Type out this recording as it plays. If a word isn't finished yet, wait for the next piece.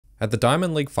At the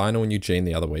Diamond League final in Eugene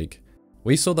the other week,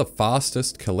 we saw the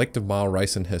fastest collective mile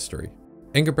race in history.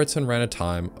 Ingebrigtsen ran a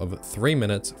time of 3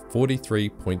 minutes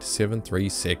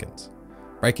 43.73 seconds,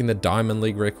 breaking the Diamond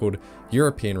League record,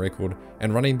 European record,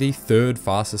 and running the third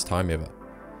fastest time ever.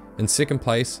 In second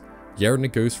place, Yared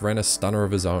Nuguse ran a stunner of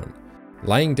his own,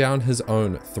 laying down his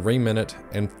own 3 minute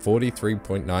and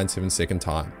 43.97 second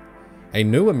time, a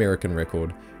new American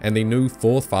record and the new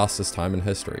 4th fastest time in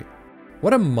history.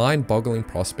 What a mind-boggling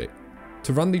prospect,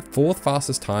 to run the 4th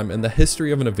fastest time in the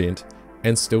history of an event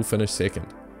and still finish second.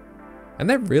 And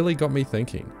that really got me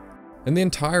thinking, in the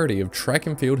entirety of track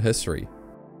and field history,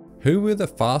 who were the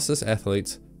fastest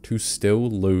athletes to still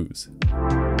lose?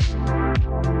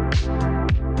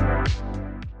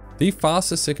 The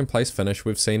fastest second place finish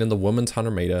we've seen in the women's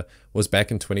 100 meter was back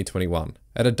in 2021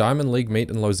 at a Diamond League meet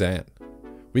in Lausanne.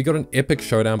 We got an epic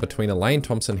showdown between Elaine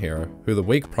Thompson-Herah, who the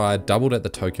week prior doubled at the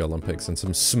Tokyo Olympics in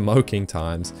some smoking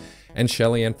times, and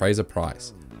Shelly-Ann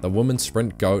Fraser-Pryce, the women's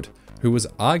sprint GOAT, who was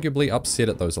arguably upset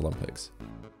at those Olympics.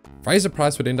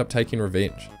 Fraser-Pryce would end up taking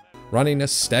revenge, running a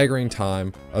staggering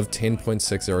time of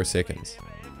 10.60 seconds,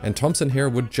 and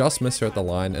Thompson-Herah would just miss her at the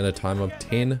line in a time of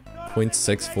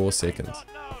 10.64 seconds.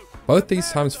 Both these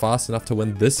times fast enough to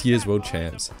win this year's World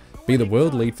Champs, be the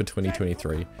world lead for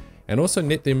 2023, and also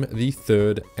net them the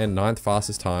 3rd and 9th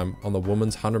fastest time on the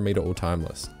women's 100 meter all-time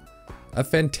list. A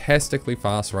fantastically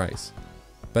fast race,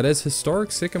 but as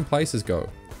historic second places go,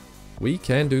 we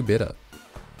can do better.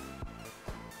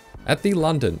 At the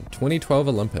London 2012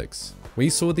 Olympics, we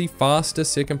saw the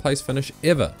fastest second place finish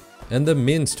ever in the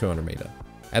men's 200 meter.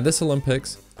 At this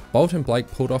Olympics, Bolt and Blake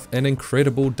pulled off an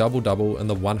incredible double-double in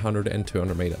the 100 and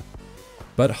 200 meter.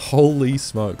 But holy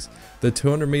smokes, the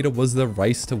 200 meter was the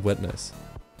race to witness.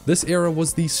 This era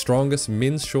was the strongest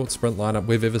men's short sprint lineup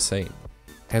we've ever seen,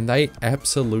 and they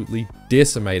absolutely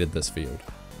decimated this field.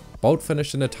 Bolt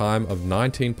finished in a time of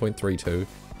 19.32,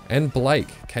 and Blake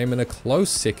came in a close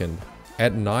second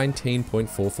at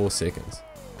 19.44 seconds.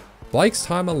 Blake's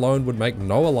time alone would make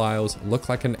Noah Lyles look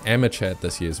like an amateur at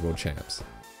this year's World Champs.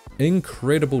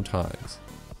 Incredible times,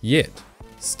 yet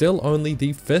still only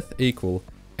the 5th equal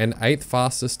and 8th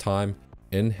fastest time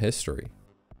in history.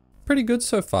 Pretty good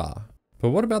so far. But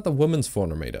what about the women's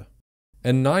 400 meter?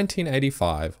 In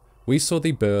 1985, we saw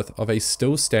the birth of a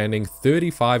still standing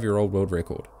 35-year-old world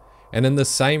record, and in the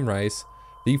same race,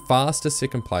 the fastest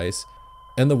second place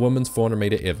in the women's 400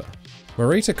 meter ever.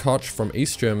 Marita Koch from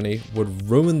East Germany would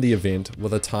ruin the event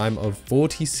with a time of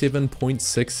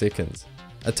 47.6 seconds,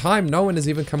 a time no one has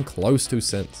even come close to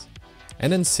since.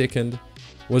 And in second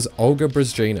was Olga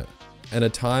Bryzgina, in a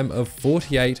time of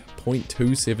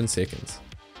 48.27 seconds.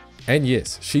 And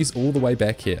yes, she's all the way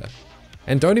back here.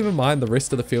 And don't even mind the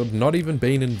rest of the field not even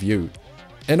being in view,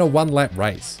 in a 1-lap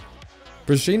race.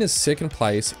 Bryzgina's second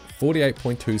place,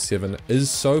 48.27, is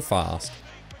so fast,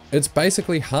 it's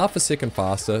basically half a second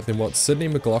faster than what Sydney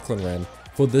McLaughlin ran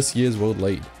for this year's world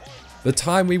lead. The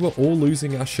time we were all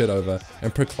losing our shit over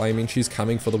and proclaiming she's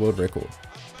coming for the world record.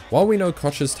 While we know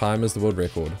Koch's time is the world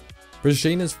record,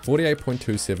 Bryzgina's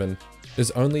 48.27 is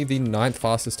only the 9th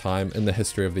fastest time in the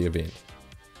history of the event.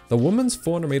 The women's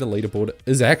 400 meter leaderboard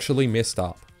is actually messed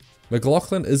up.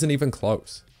 McLaughlin isn't even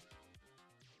close.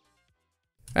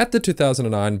 At the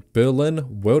 2009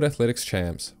 Berlin World Athletics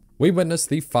Champs, we witnessed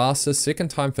the fastest second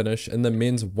time finish in the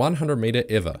men's 100 meter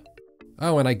ever.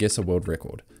 Oh, and I guess a world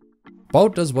record.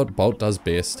 Bolt does what Bolt does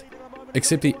best,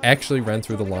 except he actually ran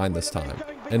through the line this time,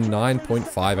 in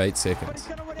 9.58 seconds.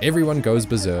 Everyone goes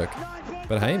berserk,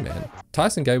 but hey man,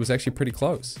 Tyson Gay was actually pretty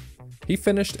close. He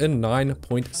finished in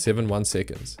 9.71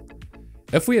 seconds.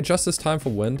 If we adjust this time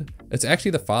for wind, it's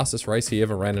actually the fastest race he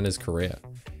ever ran in his career,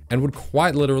 and would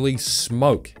quite literally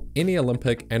smoke any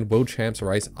Olympic and World Champs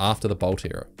race after the Bolt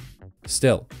era.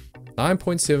 Still,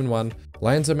 9.71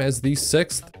 lands him as the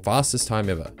 6th fastest time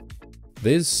ever.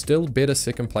 There's still better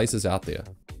second places out there.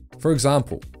 For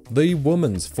example, the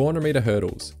women's 400 meter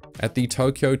hurdles at the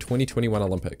Tokyo 2021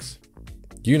 Olympics.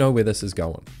 You know where this is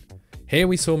going. Here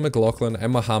we saw McLaughlin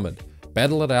and Muhammad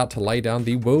battle it out to lay down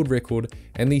the world record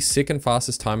and the 2nd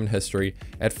fastest time in history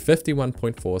at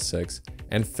 51.46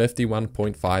 and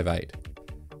 51.58.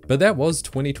 But that was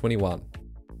 2021.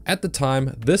 At the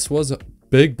time, this was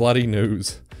big bloody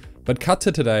news. But cut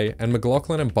to today, and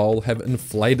McLaughlin and Bowl have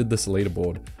inflated this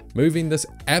leaderboard, moving this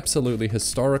absolutely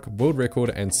historic world record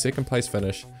and 2nd place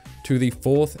finish to the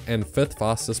 4th and 5th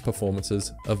fastest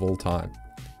performances of all time.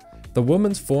 The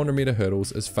women's 400 meter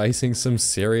hurdles is facing some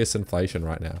serious inflation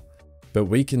right now, but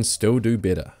we can still do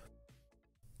better.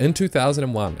 In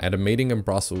 2001, at a meeting in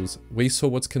Brussels, we saw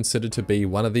what's considered to be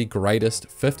one of the greatest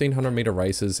 1500 meter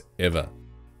races ever,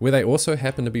 where they also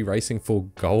happened to be racing for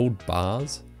gold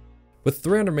bars. With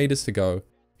 300 meters to go,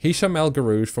 Hicham El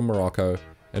Guerrouj from Morocco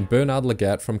and Bernard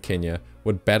Lagat from Kenya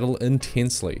would battle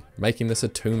intensely, making this a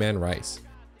two-man race.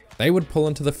 They would pull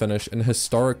into the finish in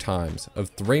historic times of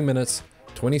 3 minutes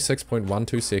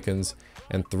 26.12 seconds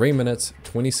and 3 minutes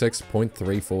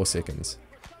 26.34 seconds.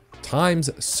 Times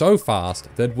so fast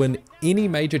they'd win any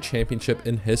major championship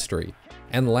in history,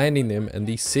 and landing them in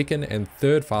the second and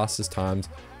third fastest times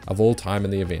of all time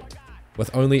in the event,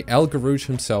 with only El Guerrouj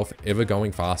himself ever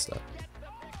going faster.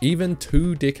 Even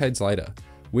 2 decades later,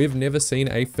 we've never seen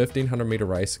a 1500 meter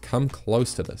race come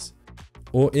close to this,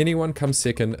 or anyone come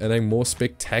second in a more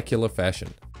spectacular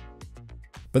fashion.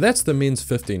 But that's the men's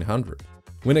 1500.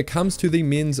 When it comes to the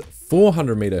men's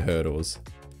 400 meter hurdles,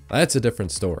 that's a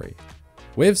different story.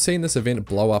 We've seen this event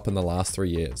blow up in the last 3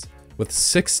 years, with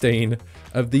 16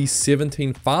 of the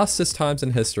 17 fastest times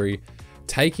in history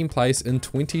taking place in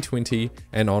 2020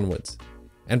 and onwards,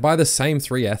 and by the same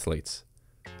 3 athletes.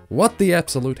 What the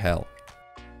absolute hell?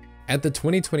 At the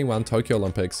 2021 Tokyo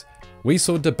Olympics, we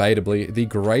saw debatably the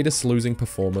greatest losing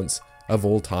performance of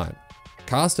all time.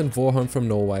 Karsten Warholm from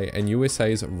Norway and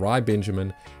USA's Rai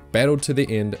Benjamin battled to the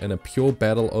end in a pure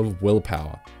battle of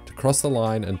willpower to cross the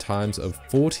line in times of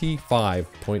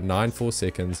 45.94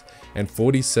 seconds and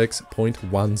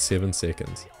 46.17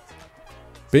 seconds.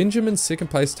 Benjamin's second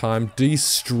place time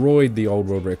destroyed the old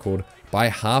world record by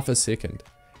half a second,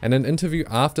 and in an interview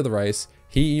after the race,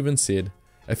 he even said,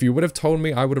 "If you would have told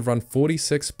me I would have run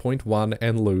 46.1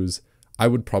 and lose, I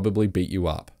would probably beat you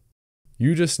up."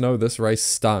 You just know this race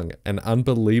stung an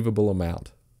unbelievable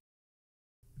amount.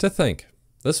 To think,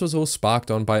 this was all sparked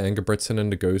on by Ingebrigtsen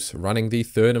and Ngeny running the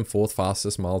 3rd and 4th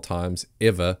fastest mile times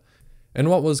ever, in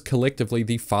what was collectively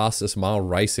the fastest mile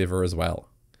race ever as well.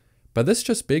 But this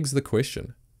just begs the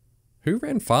question, who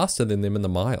ran faster than them in the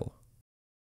mile?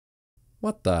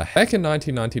 What the heck? In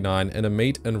 1999, in a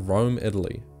meet in Rome,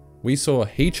 Italy, we saw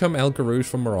Hicham El Guerrouj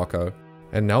from Morocco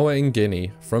and Noah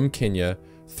Ngeny from Kenya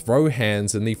throw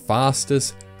hands in the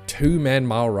fastest 2-man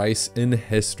mile race in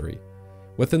history.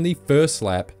 Within the first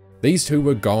lap, these two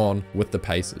were gone with the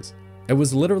paces. It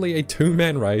was literally a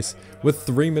 2-man race with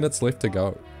 3 minutes left to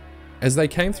go. As they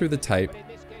came through the tape,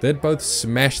 they'd both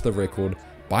smashed the record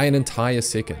by an entire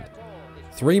second.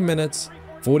 3 minutes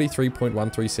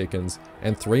 43.13 seconds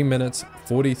and 3 minutes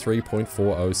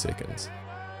 43.40 seconds.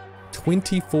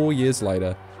 24 years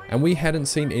later, and we hadn't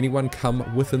seen anyone come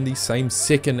within the same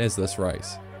second as this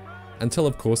race. Until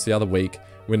of course the other week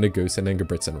when Ngeny and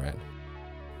Ingebrigtsen ran.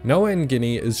 Noah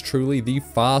Ngeny is truly the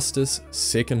fastest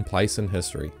second place in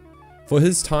history. For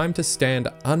his time to stand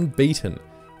unbeaten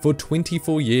for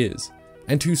 24 years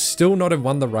and to still not have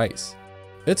won the race.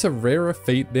 It's a rarer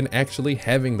feat than actually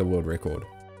having the world record.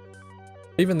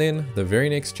 Even then, the very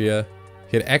next year,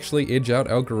 he'd actually edge out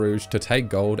El Guerrouj to take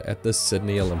gold at the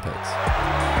Sydney Olympics.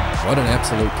 What an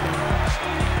absolute king.